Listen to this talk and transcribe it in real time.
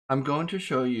I'm going to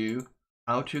show you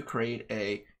how to create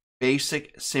a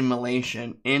basic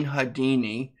simulation in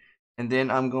Houdini, and then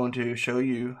I'm going to show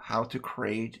you how to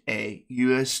create a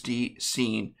USD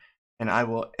scene, and I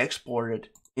will export it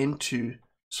into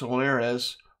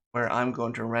Solaris, where I'm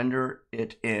going to render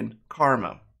it in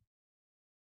Karma.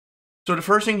 So the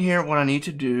first thing here, what I need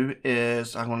to do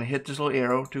is I'm going to hit this little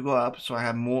arrow to go up so I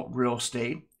have more real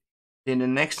estate. Then the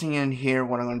next thing in here,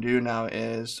 what I'm going to do now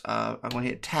is I'm going to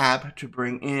hit tab to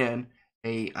bring in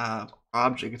a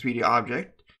object, a 3D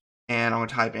object, and I'm going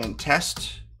to type in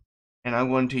test, and I'm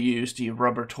going to use the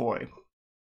rubber toy.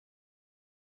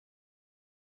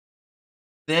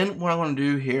 Then what I'm going to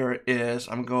do here is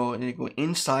I'm going to go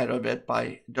inside of it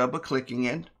by double clicking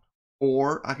it,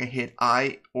 or I can hit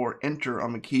I or enter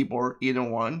on the keyboard, either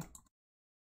one.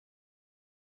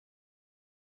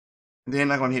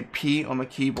 Then I'm going to hit P on my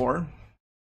keyboard.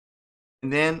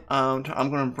 And then I'm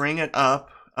going to bring it up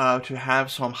to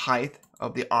have some height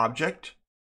of the object.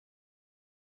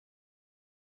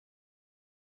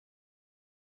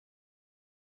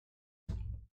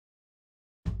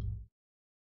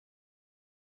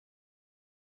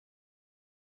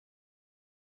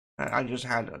 I just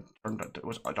had to turn it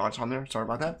was dots on there. Sorry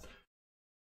about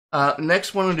that.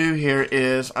 Next, what I'm going to do here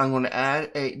is I'm going to add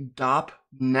a DOP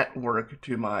network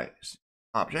to my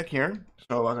object here.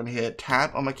 So I'm going to hit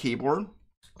tab on my keyboard,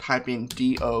 type in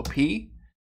DOP,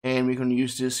 and we're going to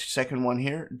use this second one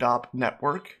here, DOP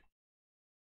network.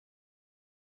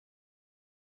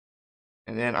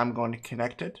 And then I'm going to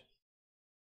connect it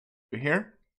to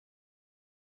here.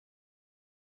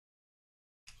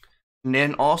 And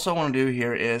then also what I want to do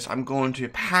here is I'm going to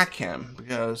pack him,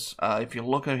 because if you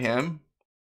look at him,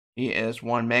 he is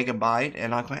 1 megabyte,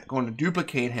 and I'm going to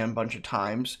duplicate him a bunch of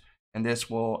times, and this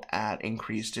will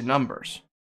increase the numbers.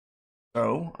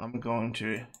 So I'm going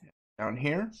to down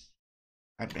here,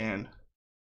 type in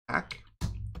pack.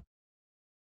 This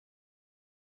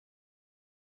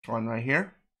one right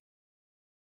here.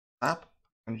 And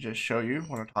just show you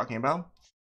what I'm talking about.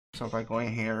 So if I go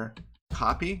in here,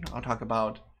 copy, I'll talk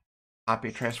about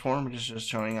copy transform, which is just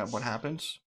showing up what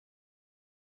happens.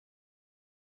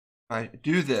 If I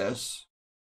do this,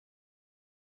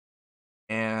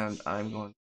 and I'm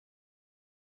going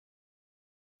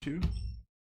to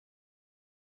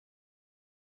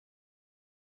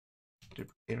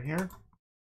duplicate it here.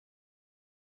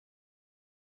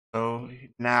 So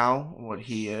now what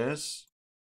he is,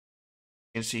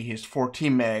 you can see he's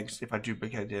 14 megs. If I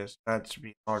duplicate this, that's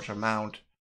a large amount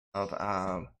of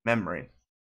memory.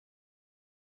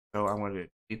 So I'm going to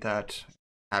delete that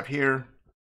tab here.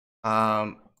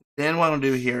 Then what I'm going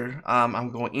to do here,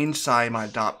 I'm going inside my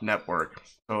DOP network.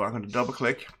 So I'm going to double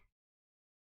click.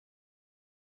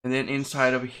 And then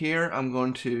inside of here, I'm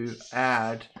going to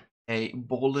add a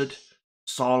bullet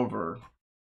solver.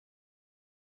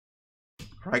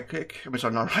 Right click, I'm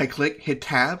sorry, not right click, hit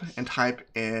tab and type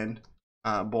in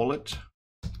bullet.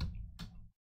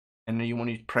 And then you want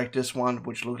to press this one,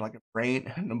 which looks like a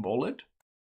brain and a bullet.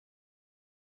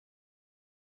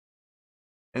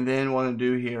 And then what I'm going to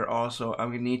do here also,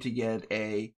 I'm going to need to get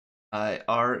a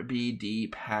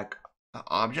RBD pack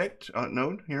object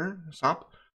node here,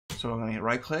 stop. So I'm going to hit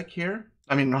right click here.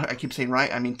 I mean, I keep saying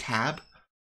right, I mean tab.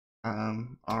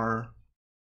 RD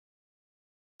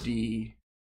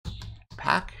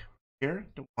pack here,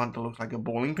 the one that looks like a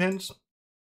bowling pins.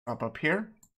 Drop up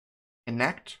here,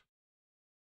 connect.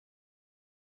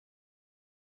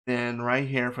 Then right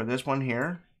here for this one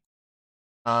here,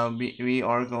 we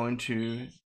are going to,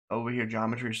 over here,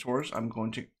 geometry source, I'm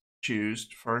going to choose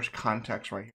first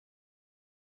context right here.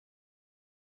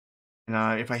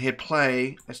 And if I hit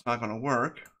play, it's not going to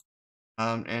work.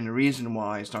 And the reason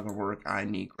why it's not going to work, I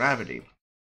need gravity.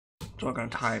 So I'm going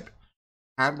to type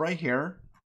tab right here.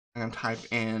 I'm going to type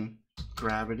in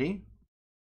gravity.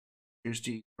 Use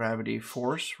the gravity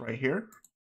force right here.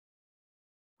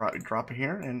 Drop it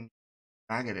here and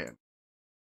drag it in.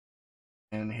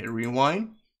 And hit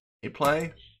rewind, hit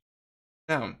play,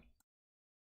 down.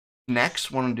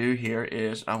 Next, what I'm going to do here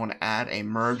is I want to add a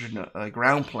merge, a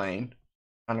ground plane.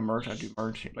 Not a merge, I'll do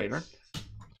merge later.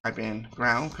 Type in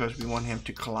ground because we want him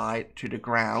to collide to the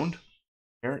ground.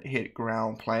 Here, hit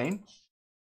ground plane.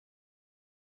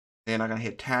 Then I'm going to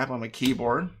hit tab on my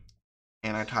keyboard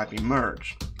and I type in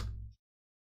merge.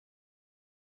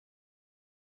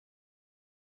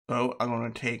 So I'm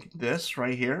going to take this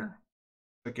right here,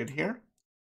 click it here,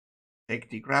 take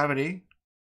the gravity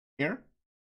here,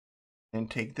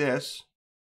 and take this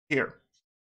here.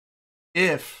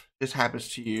 If this happens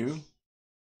to you,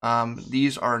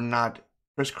 these are not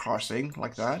crisscrossing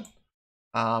like that.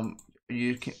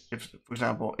 You can, if for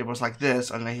example, it was like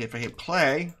this, and if I hit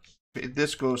play, if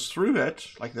this goes through it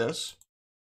like this,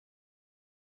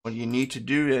 what you need to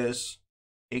do is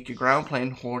take your ground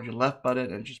plane, hold your left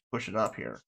button, and just push it up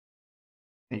here.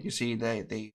 And you can see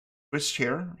they twist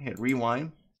here, hit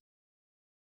rewind.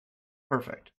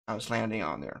 Perfect. Now it's landing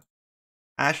on there.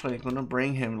 Actually, I'm going to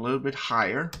bring him a little bit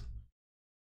higher.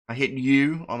 I hit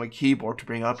U on my keyboard to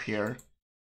bring up here,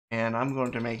 and I'm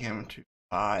going to make him to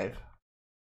 5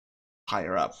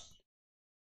 higher up.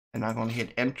 And I'm going to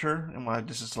hit enter, and while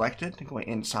this is selected, I'm going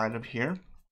inside of here.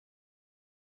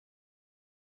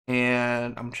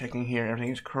 And I'm checking here,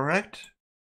 everything is correct.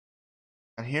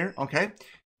 And here, okay.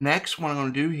 Next, what I'm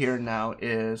going to do here now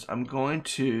is I'm going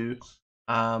to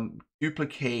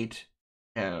duplicate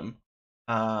him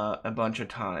a bunch of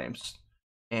times.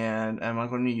 And I'm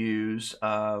going to use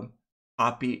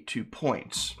copy to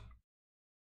points.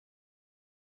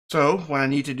 So what I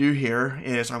need to do here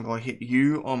is I'm going to hit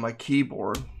U on my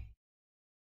keyboard.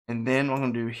 And then what I'm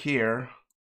going to do here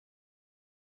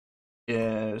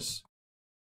is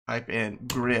type in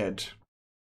grid.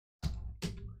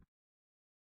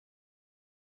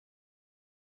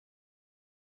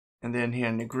 And then here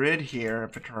in the grid here,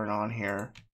 if I turn on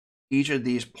here, each of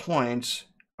these points,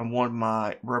 I want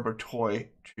my rubber toy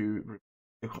to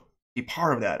be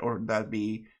part of that, or that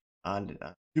be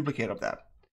a duplicate of that.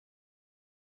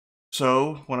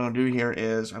 So what I'm going to do here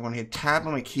is I'm going to hit tab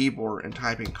on my keyboard and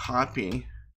type in copy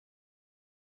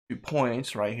to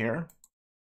points right here.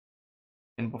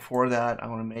 And before that, I'm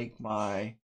going to make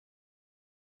my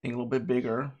thing a little bit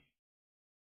bigger.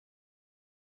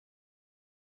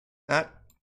 That.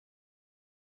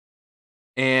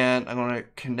 And I'm going to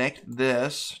connect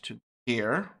this to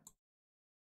here.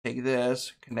 Take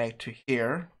this, connect to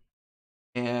here.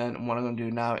 And what I'm going to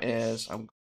do now is I'm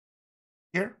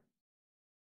here.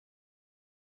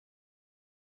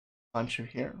 Bunch of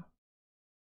here.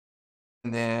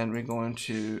 And then we're going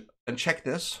to uncheck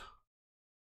this.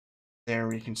 There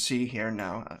we can see here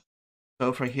now.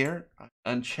 So for here, I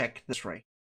uncheck this right.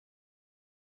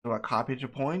 So I copy to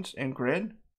points and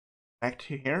grid, back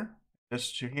to here,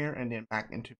 this to here, and then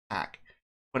back into pack.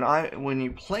 When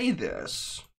you play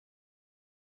this,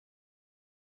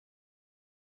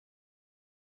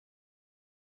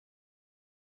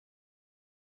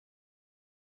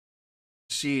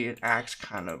 see it acts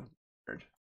kind of weird.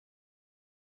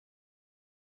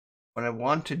 What I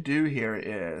want to do here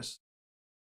is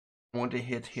I want to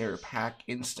hit here pack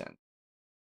instant.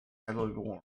 I really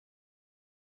want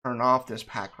turn off this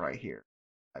pack right here.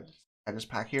 I just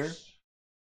pack here.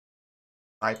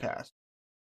 Bypass.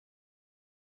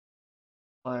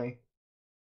 Play.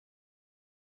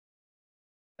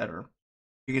 Better.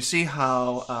 You can see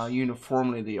how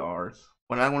uniformly they are.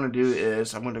 What I want to do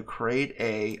is I'm going to create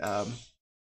a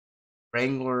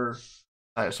wrangler,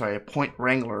 a point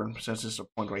wrangler, since it's a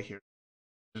point right here.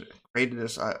 Created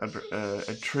this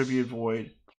attribute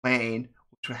void plane,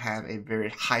 which will have a very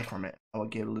height from it. I will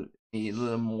give a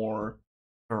little more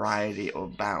variety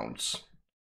of bounds.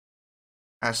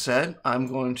 As said, I'm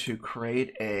going to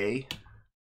create a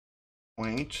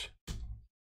point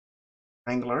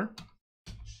wrangler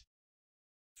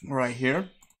right here,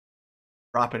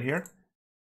 drop it here,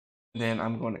 and then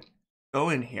I'm going to go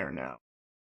in here now,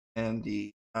 and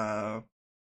the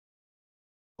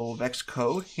Vex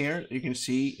code here, you can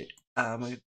see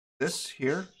this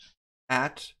here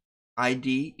at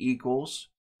ID equals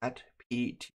at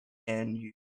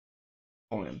PTNU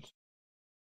colons.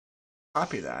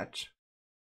 Copy that,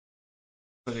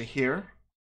 put it here,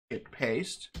 hit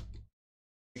paste,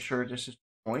 make sure this is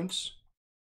points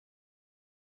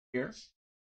here.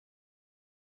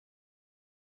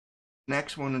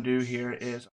 Next one to do here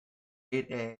is create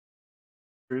a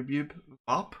attribute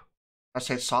op. I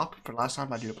said SOP for last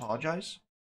time, I do apologize.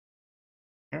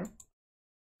 Here,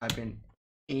 I've been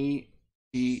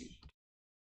AT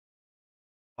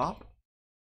op.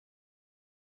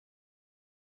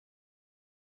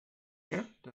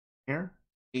 Here,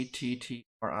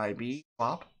 ATTRIB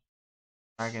op.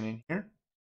 Drag it in here.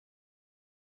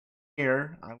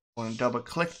 Here, I'm going to double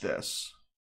click this.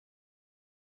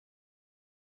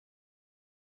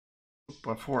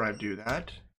 Before I do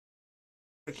that,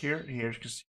 click here. Here's you can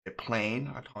see a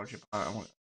plane. I told you I want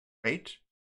to create.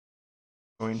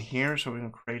 Go in here, so we're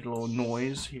going to create a little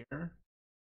noise here.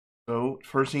 So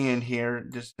first thing in here,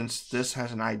 since this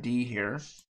has an ID here,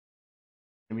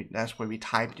 that's where we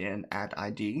typed in at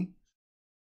ID.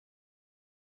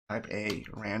 Type a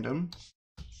random.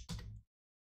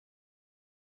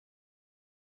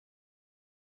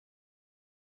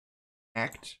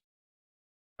 Act.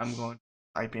 I'm going to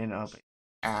type in of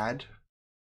add.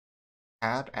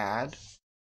 Tab add.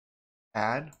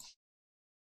 Add.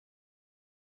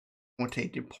 we'll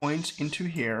take the points into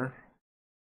here,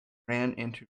 ran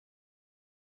into.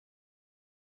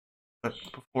 But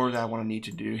before that, what I need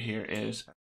to do here is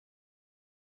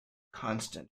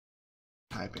constant.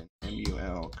 Type in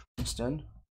MUL constant.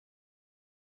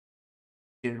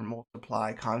 Here,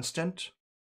 multiply constant.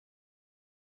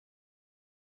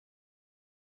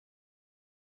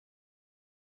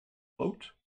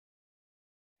 Float.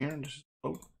 Here, this is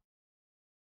float.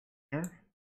 Here.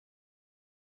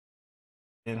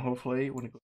 And hopefully, when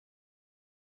it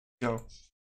go,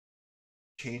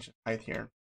 change the height here.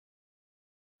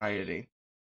 Variety.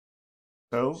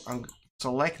 So I'm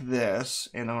select this,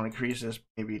 and I'm going to increase this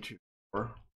maybe to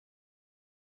 4.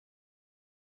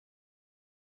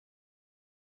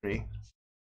 3.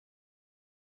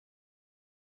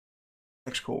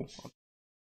 Looks cool.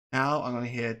 Now I'm going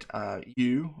to hit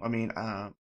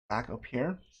back up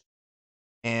here,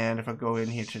 and if I go in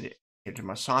here to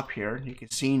my SOP here, you can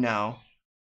see now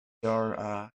there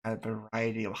are a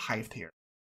variety of height here.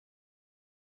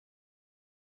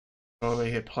 So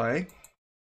we hit play.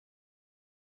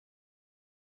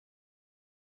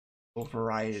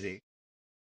 Variety.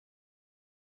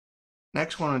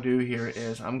 Next one I'll do here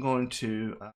is I'm going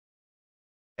to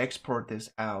export this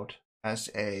out as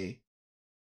a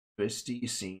USD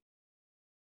scene.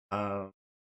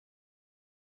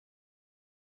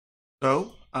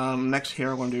 Next here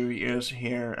I'm going to do is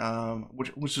here,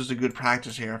 which is a good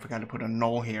practice here. I forgot to put a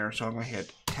null here, so I'm going to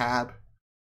hit tab,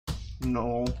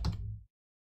 null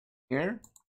here.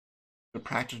 Good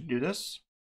practice to do this.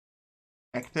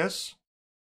 Connect this.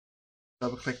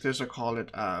 Double click this. I call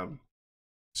it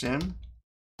sim.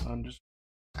 I'm just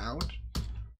out.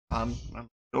 I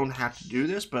don't have to do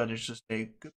this, but it's just a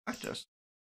good practice.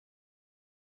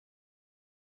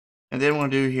 And then what I'm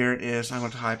going to do here is I'm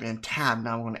going to type in tab.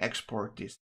 Now I'm going to export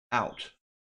this out.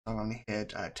 I'm going to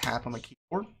hit tab on my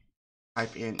keyboard.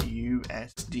 Type in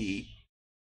USD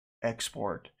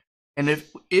export. And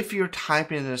if you're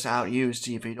typing this out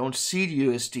USD, if you don't see the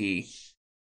USD,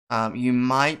 you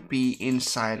might be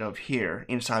inside of here,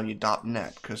 inside of your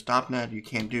 .NET, because .NET you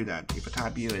can't do that. If you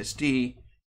type USD,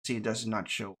 see it does not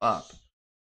show up.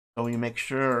 So you make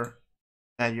sure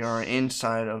that you're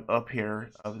inside of up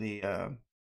here of the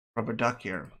rubber duck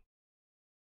here.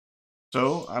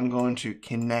 So I'm going to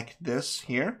connect this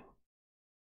here,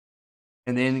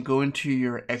 and then go into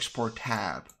your export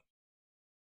tab.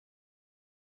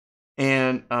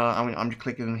 And I'm just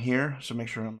clicking here, so make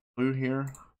sure I'm blue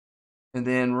here. And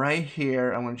then right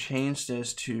here, I'm going to change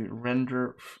this to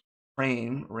render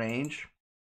frame range.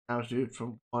 I'll do it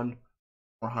from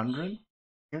 1/400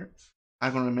 here.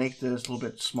 I'm going to make this a little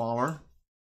bit smaller,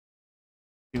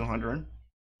 200.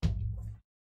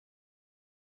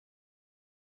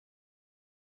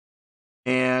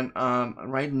 And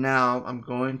right now, I'm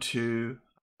going to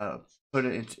put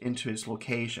it into its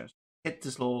location. Hit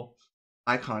this little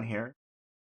icon here.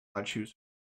 I choose.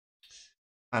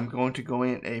 I'm going to go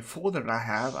in a folder that I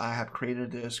have. I have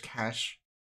created this cache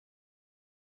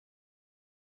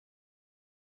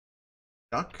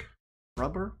duck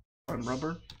rubber on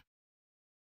rubber.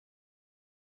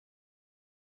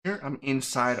 Here I'm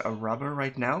inside a rubber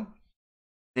right now.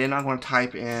 Then I'm going to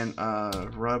type in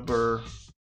rubber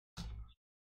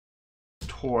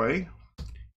toy,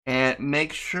 and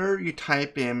make sure you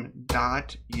type in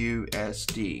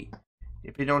 .usd.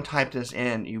 If you don't type this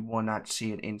in, you will not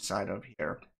see it inside of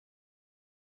here.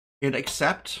 Hit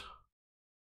accept,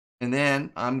 and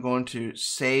then I'm going to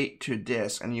say to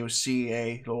this, and you'll see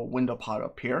a little window pop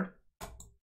up here.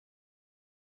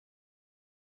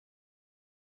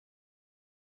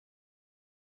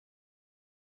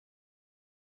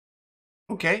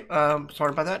 Okay,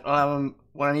 sorry about that.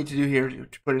 What I need to do here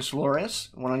to put in Solaris,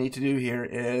 what I need to do here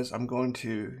is I'm going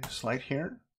to select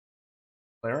here,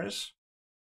 Solaris.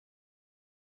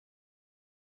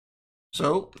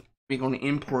 So we're going to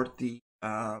import the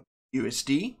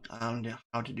USD.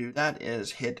 How to do that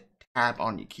is hit tab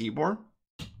on your keyboard,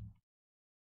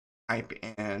 type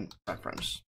in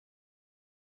reference,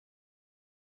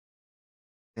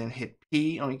 then hit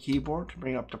P on your keyboard to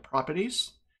bring up the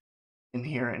properties. In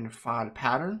here and file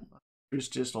pattern, choose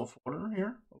this little folder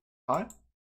here,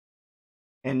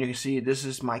 and you can see this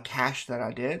is my cache that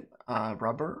I did,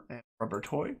 rubber and rubber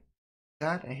toy.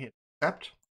 That and hit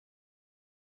accept,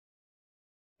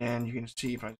 and you can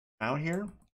see if I come out here,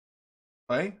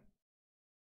 play,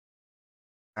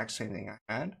 exact same thing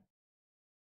I had,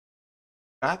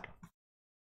 back,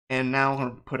 and now I'm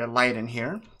going to put a light in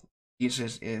here.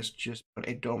 Easiest is just put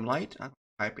a dome light. I'm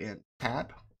going to type in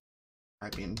tab.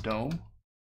 Type in dome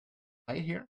light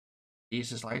here.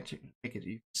 Easiest light to make it,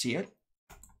 you can see it.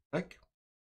 Click.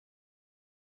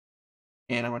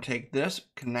 And I'm going to take this,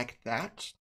 connect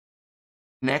that.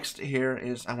 Next here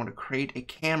is I want to create a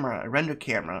camera, a render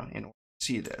camera, in order to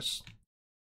see this.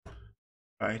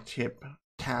 I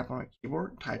tab on my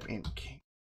keyboard, type in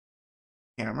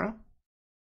camera.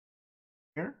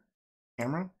 Here,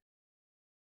 camera.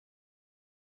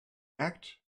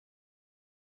 Connect.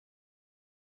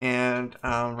 And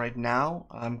right now,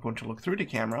 I'm going to look through the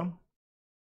camera.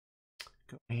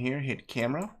 Go here, hit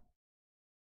camera.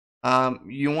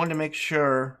 You want to make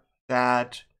sure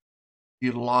that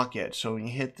you lock it. So when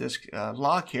you hit this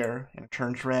lock here and it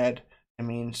turns red, it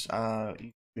means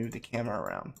you move the camera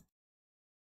around.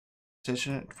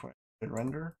 Position it for good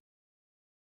render.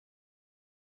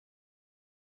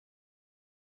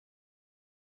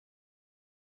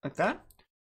 Like that.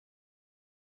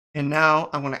 And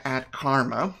now I want to add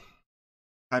karma.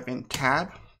 Type in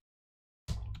tab,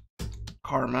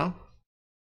 karma.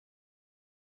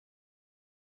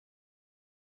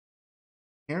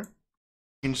 Here.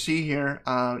 You can see here,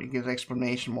 it gives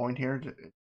explanation more in here.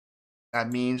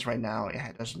 That means right now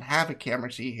it doesn't have a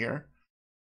camera, see here.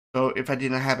 So if I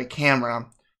didn't have a camera,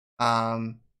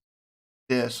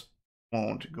 this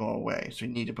won't go away. So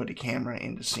you need to put a camera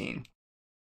in the scene.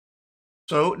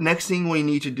 So next thing we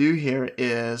need to do here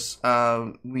is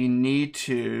we need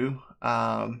to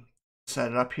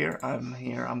set it up here.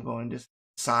 I'm going to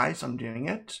size, I'm doing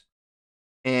it.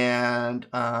 And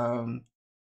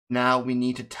now we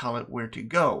need to tell it where to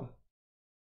go.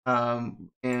 We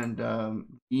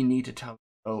need to tell it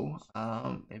to go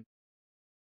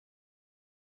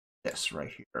this right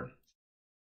here.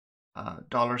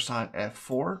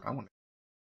 $F4. I want to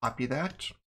copy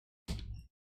that.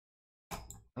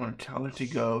 I want to tell it to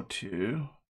go to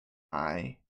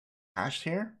my hash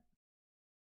here.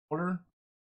 Order.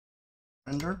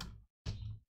 Render.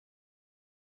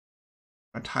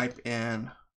 I type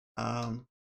in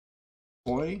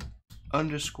boy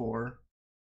underscore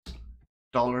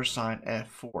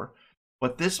 $F4.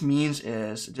 What this means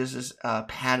is this is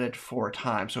padded 4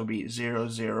 times, so it'll be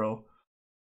 00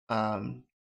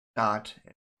 dot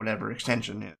whatever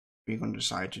extension is. We're going to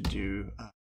decide to do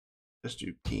let's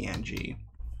do PNG.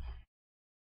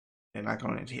 And I'm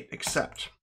going to hit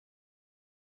accept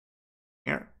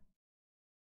here.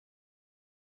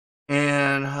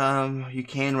 And you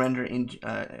can render in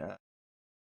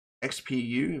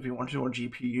XPU if you want to, or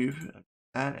GPU.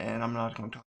 And I'm not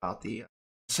going to talk about the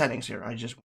settings here. I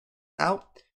just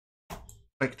out.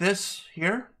 Click this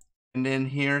here, and then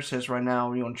here it says right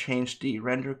now we want to change the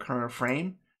render current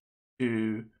frame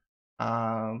to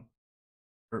for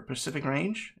Pacific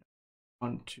range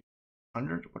 1 to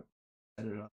 100. Set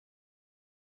it up.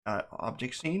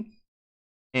 Object scene,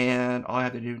 and all I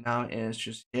have to do now is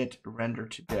just hit render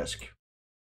to disk.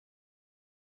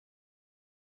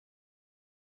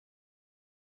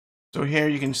 So here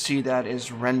you can see that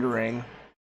is rendering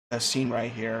a scene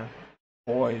right here.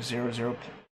 Boy 001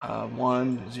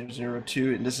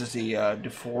 002, and this is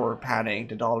the 4 padding,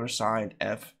 the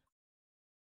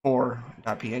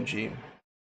 $F4.png.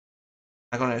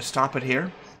 I'm going to stop it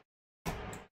here,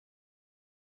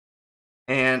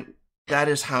 and that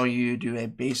is how you do a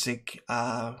basic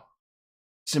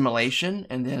simulation,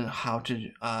 and then how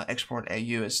to export a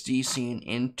USD scene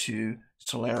into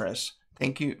Solaris.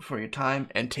 Thank you for your time,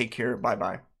 and take care.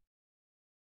 Bye-bye.